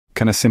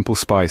Can a simple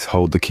spice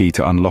hold the key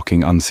to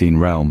unlocking unseen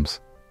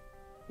realms?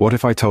 What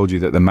if I told you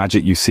that the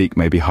magic you seek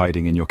may be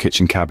hiding in your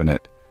kitchen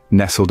cabinet,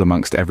 nestled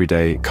amongst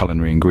everyday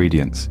culinary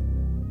ingredients?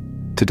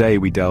 Today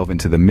we delve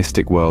into the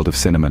mystic world of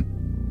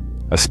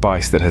cinnamon, a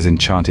spice that has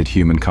enchanted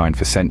humankind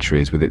for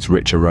centuries with its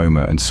rich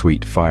aroma and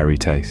sweet, fiery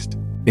taste.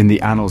 In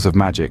the annals of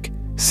magic,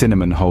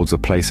 cinnamon holds a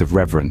place of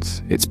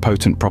reverence, its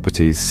potent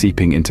properties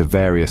seeping into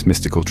various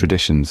mystical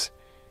traditions.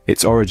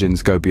 Its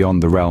origins go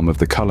beyond the realm of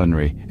the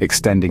culinary,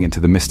 extending into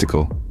the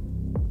mystical.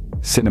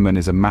 Cinnamon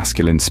is a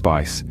masculine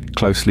spice,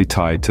 closely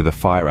tied to the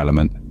fire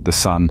element, the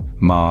sun,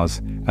 Mars,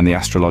 and the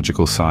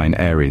astrological sign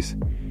Aries.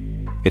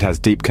 It has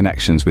deep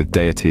connections with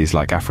deities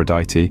like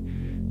Aphrodite,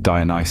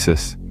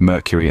 Dionysus,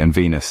 Mercury, and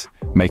Venus,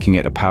 making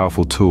it a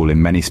powerful tool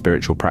in many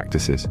spiritual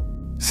practices.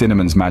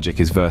 Cinnamon's magic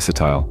is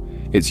versatile.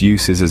 Its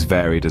use is as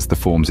varied as the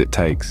forms it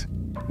takes.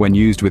 When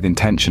used with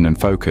intention and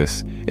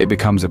focus, it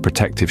becomes a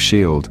protective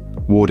shield,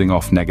 warding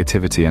off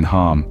negativity and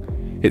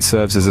harm. It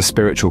serves as a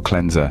spiritual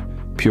cleanser,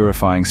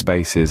 purifying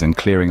spaces and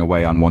clearing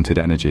away unwanted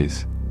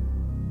energies.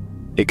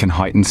 It can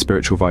heighten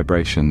spiritual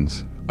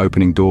vibrations,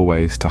 opening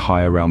doorways to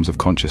higher realms of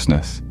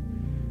consciousness.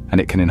 And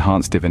it can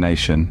enhance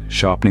divination,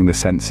 sharpening the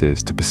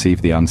senses to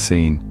perceive the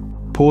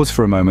unseen. Pause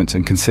for a moment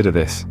and consider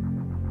this.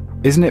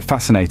 Isn't it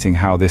fascinating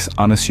how this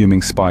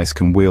unassuming spice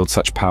can wield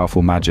such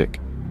powerful magic?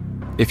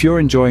 If you're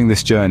enjoying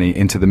this journey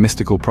into the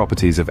mystical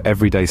properties of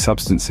everyday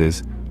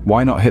substances,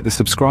 why not hit the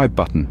subscribe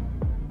button?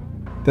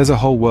 There's a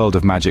whole world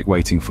of magic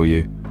waiting for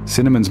you.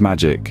 Cinnamon's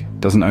magic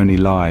doesn't only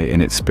lie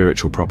in its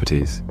spiritual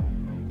properties.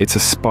 It's a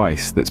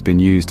spice that's been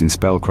used in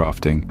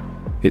spellcrafting,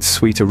 its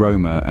sweet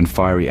aroma and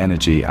fiery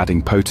energy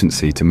adding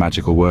potency to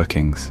magical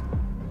workings.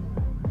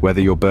 Whether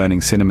you're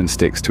burning cinnamon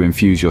sticks to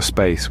infuse your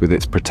space with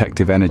its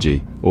protective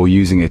energy or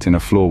using it in a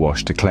floor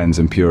wash to cleanse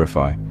and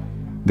purify,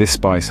 this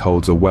spice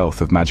holds a wealth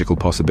of magical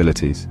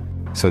possibilities.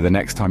 So the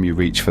next time you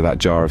reach for that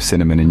jar of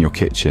cinnamon in your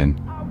kitchen,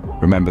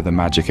 remember the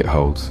magic it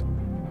holds.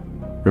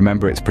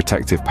 Remember its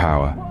protective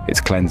power, its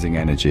cleansing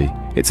energy,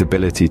 its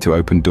ability to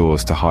open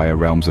doors to higher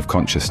realms of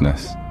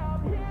consciousness.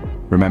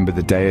 Remember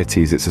the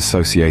deities it's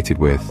associated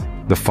with,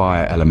 the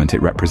fire element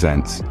it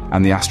represents,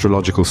 and the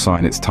astrological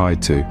sign it's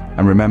tied to.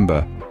 And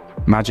remember,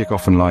 magic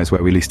often lies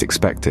where we least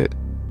expect it.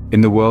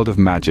 In the world of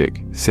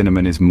magic,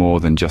 cinnamon is more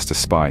than just a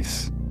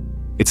spice.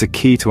 It's a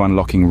key to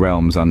unlocking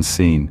realms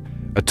unseen,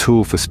 a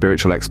tool for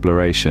spiritual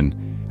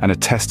exploration, and a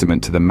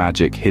testament to the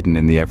magic hidden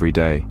in the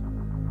everyday.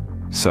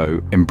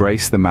 So,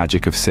 embrace the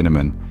magic of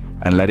cinnamon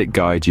and let it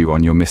guide you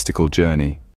on your mystical journey.